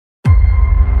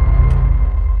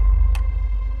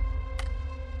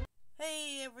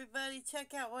everybody,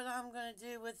 check out what I'm going to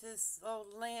do with this old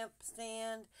lamp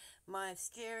stand, my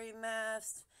scary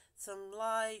mask, some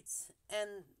lights,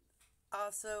 and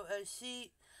also a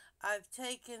sheet. I've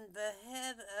taken the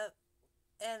head up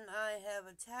and I have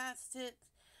attached it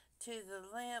to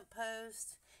the lamp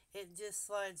post. It just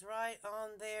slides right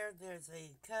on there. There's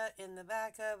a cut in the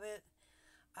back of it.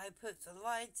 I put the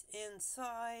lights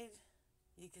inside.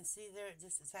 You can see there it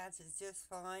just attaches just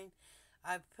fine.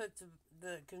 I put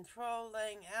the control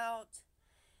laying out,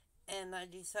 and I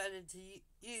decided to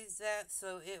use that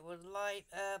so it would light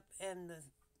up, and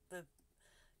of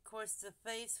course the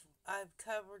face I've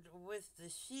covered with the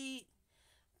sheet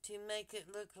to make it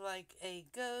look like a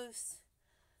ghost.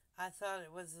 I thought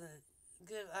it was a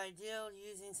good idea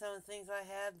using some of the things I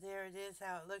had. There it is,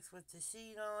 how it looks with the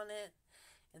sheet on it.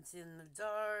 It's in the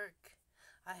dark.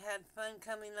 I had fun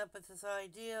coming up with this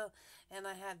idea, and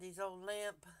I had these old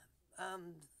lamp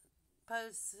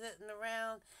posts sitting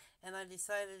around, and I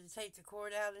decided to take the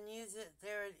cord out and use it.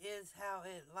 There it is, how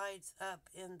it lights up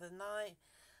in the night.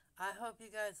 I hope you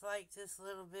guys liked this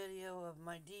little video of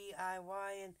my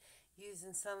DIY and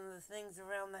using some of the things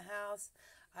around the house.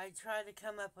 I try to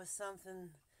come up with something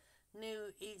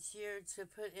new each year to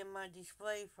put in my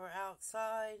display for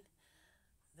outside.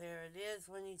 There it is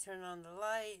when you turn on the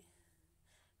light,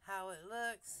 how it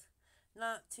looks.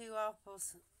 Not too awful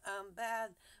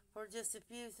bad for just a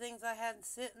few things I had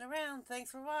sitting around.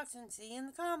 Thanks for watching. See you in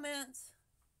the comments.